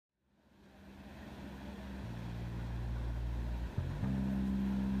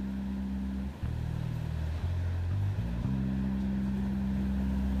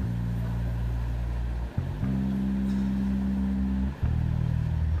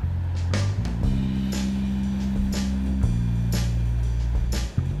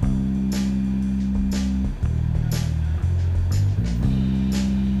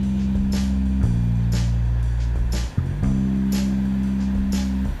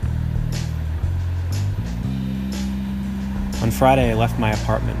On Friday, I left my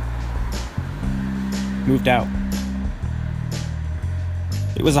apartment. Moved out.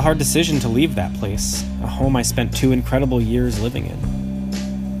 It was a hard decision to leave that place, a home I spent 2 incredible years living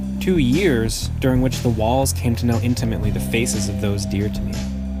in. 2 years during which the walls came to know intimately the faces of those dear to me.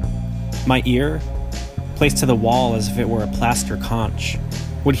 My ear, placed to the wall as if it were a plaster conch,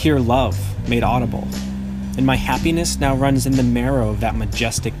 would hear love made audible, and my happiness now runs in the marrow of that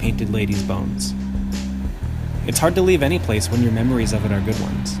majestic painted lady's bones. It's hard to leave any place when your memories of it are good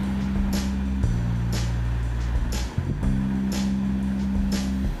ones.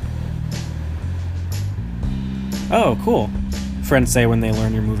 Oh, cool, friends say when they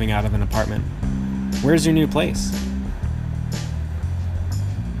learn you're moving out of an apartment. Where's your new place?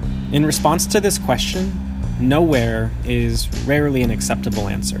 In response to this question, nowhere is rarely an acceptable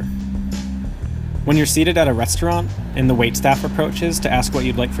answer. When you're seated at a restaurant and the waitstaff approaches to ask what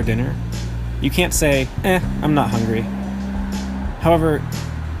you'd like for dinner, you can't say, I'm not hungry. However,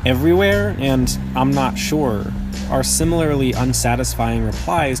 everywhere and I'm not sure are similarly unsatisfying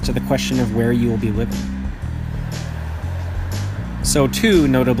replies to the question of where you will be living. So too,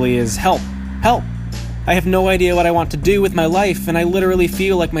 notably, is help! Help! I have no idea what I want to do with my life, and I literally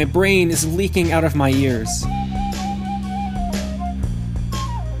feel like my brain is leaking out of my ears.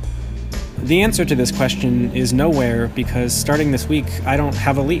 The answer to this question is nowhere, because starting this week, I don't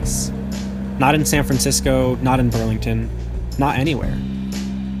have a lease. Not in San Francisco, not in Burlington, not anywhere.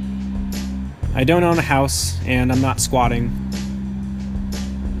 I don't own a house, and I'm not squatting.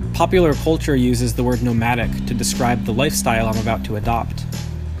 Popular culture uses the word nomadic to describe the lifestyle I'm about to adopt.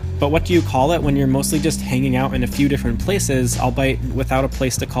 But what do you call it when you're mostly just hanging out in a few different places, albeit without a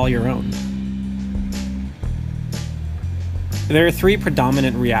place to call your own? There are 3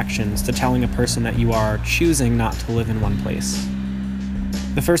 predominant reactions to telling a person that you are choosing not to live in one place.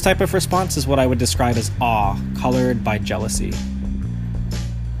 The first type of response is what I would describe as awe, colored by jealousy.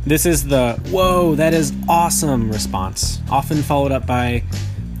 This is the, whoa, that is awesome response, often followed up by,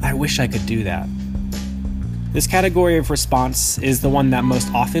 I wish I could do that. This category of response is the one that most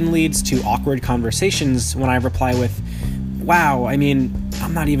often leads to awkward conversations when I reply with, wow,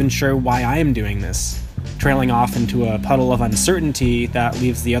 I'm not even sure why I am doing this, trailing off into a puddle of uncertainty that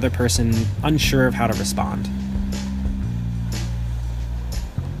leaves the other person unsure of how to respond.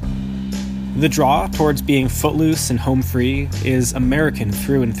 The draw towards being footloose and home free is American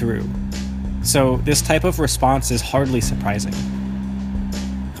through and through, so this type of response is hardly surprising.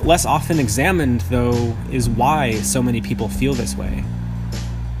 Less often examined, though, is why so many people feel this way.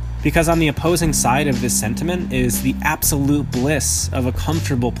 Because on the opposing side of this sentiment is the absolute bliss of a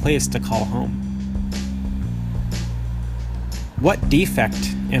comfortable place to call home. What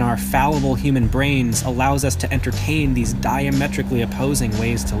defect in our fallible human brains allows us to entertain these diametrically opposing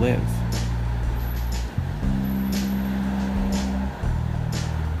ways to live?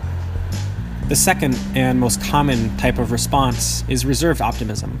 The second and most common type of response is reserved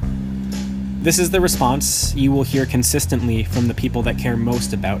optimism. This is the response you will hear consistently from the people that care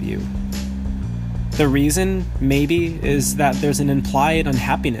most about you. The reason, maybe, is that there's an implied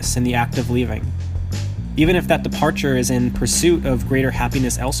unhappiness in the act of leaving, even if that departure is in pursuit of greater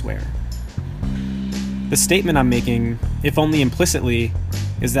happiness elsewhere. The statement I'm making, if only implicitly,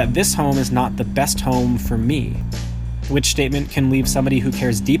 is that this home is not the best home for me, which statement can leave somebody who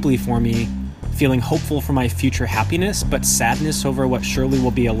cares deeply for me feeling hopeful for my future happiness, but sadness over what surely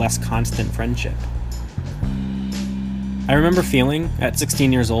will be a less constant friendship. I remember feeling, at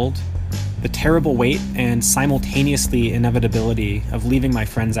 16 years old, the terrible weight and simultaneously inevitability of leaving my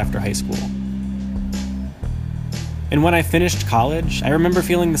friends after high school. And when I finished college, I remember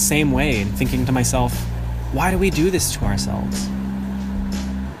feeling the same way and thinking to myself, why do we do this to ourselves?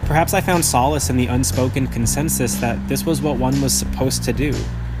 Perhaps I found solace in the unspoken consensus that this was what one was supposed to do,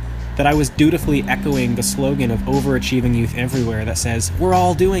 that I was dutifully echoing the slogan of overachieving youth everywhere that says, we're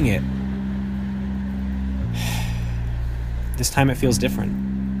all doing it. This time it feels different.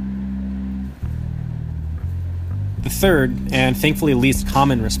 The third, and thankfully least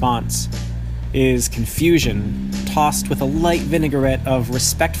common response, is confusion, tossed with a light vinaigrette of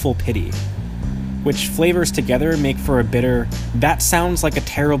respectful pity, which flavors together make for a bitter, that sounds like a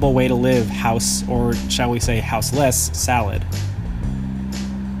terrible way to live house, or shall we say houseless, salad.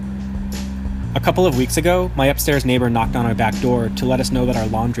 A couple of weeks ago, my upstairs neighbor knocked on our back door to let us know that our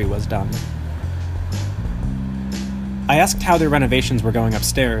laundry was done. I asked how their renovations were going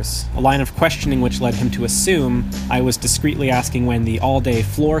upstairs, a line of questioning which led him to assume I was discreetly asking when the all-day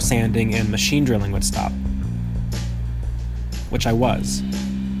floor sanding and machine drilling would stop. Which I was.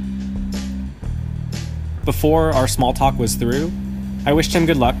 Before our small talk was through, I wished him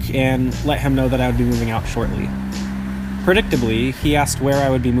good luck and let him know that I would be moving out shortly. Predictably, he asked where I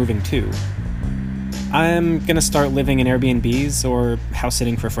would be moving to. I'm gonna start living in Airbnbs or house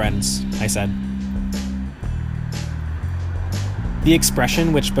sitting for friends, I said. The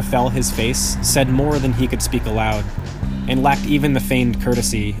expression which befell his face said more than he could speak aloud, and lacked even the feigned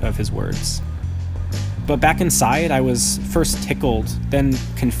courtesy of his words. But back inside, I was first tickled, then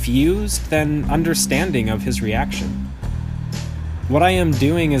confused, then understanding of his reaction. What I am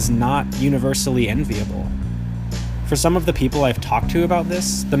doing is not universally enviable. For some of the people I've talked to about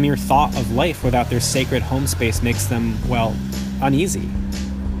this, the mere thought of life without their sacred home space makes them, well, uneasy.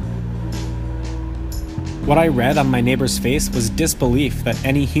 What I read on my neighbor's face was disbelief that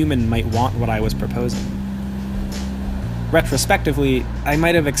any human might want what I was proposing. Retrospectively, I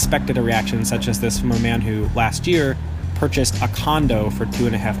might have expected a reaction such as this from a man who, last year, purchased a condo for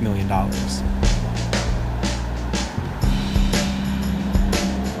 $2.5 million.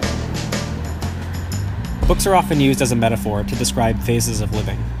 Books are often used as a metaphor to describe phases of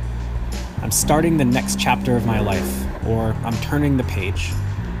living. I'm starting the next chapter of my life, or I'm turning the page.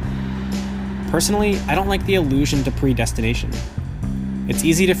 Personally, I don't like the illusion to predestination. It's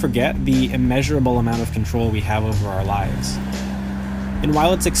easy to forget the immeasurable amount of control we have over our lives. And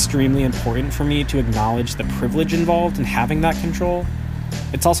while it's extremely important for me to acknowledge the privilege involved in having that control,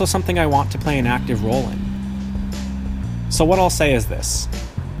 it's also something I want to play an active role in. So what I'll say is this.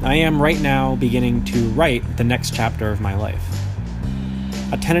 I am right now beginning to write the next chapter of my life.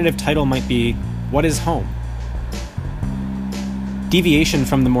 A tentative title might be, What is Home? Deviation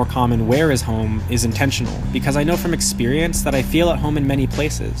from the more common where is home is intentional because I know from experience that I feel at home in many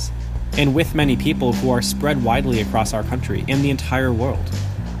places and with many people who are spread widely across our country and the entire world.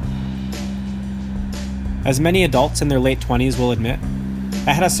 As many adults in their late 20s will admit,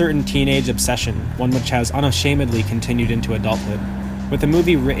 I had a certain teenage obsession, one which has unashamedly continued into adulthood, with a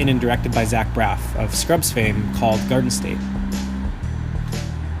movie written and directed by Zach Braff of Scrubs fame called Garden State.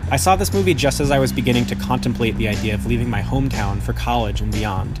 I saw this movie just as I was beginning to contemplate the idea of leaving my hometown for college and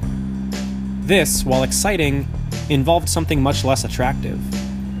beyond. This, while exciting, involved something much less attractive.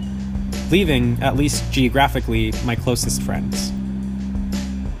 Leaving, at least geographically, my closest friends.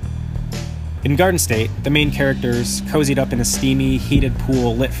 In Garden State, the main characters, cozied up in a steamy, heated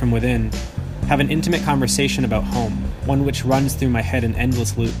pool lit from within, have an intimate conversation about home, one which runs through my head in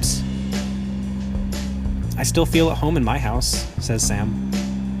endless loops. I still feel at home in my house, says Sam.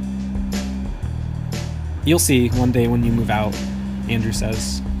 You'll see one day when you move out, Andrew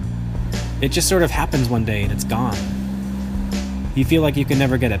says. It just sort of happens one day and it's gone. You feel like you can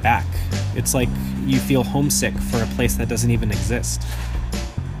never get it back. It's like you feel homesick for a place that doesn't even exist.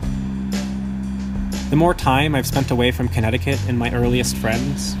 The more time I've spent away from Connecticut and my earliest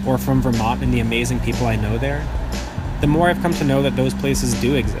friends, or from Vermont and the amazing people I know there, the more I've come to know that those places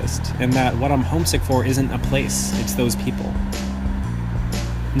do exist, and that what I'm homesick for isn't a place, it's those people.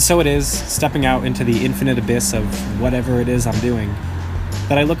 And so it is, stepping out into the infinite abyss of whatever it is I'm doing,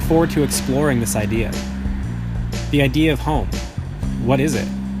 that I look forward to exploring this idea. The idea of home. What is it?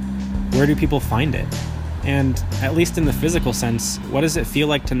 Where do people find it? And, at least in the physical sense, what does it feel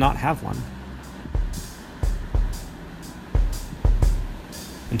like to not have one?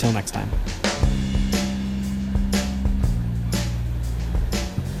 Until next time.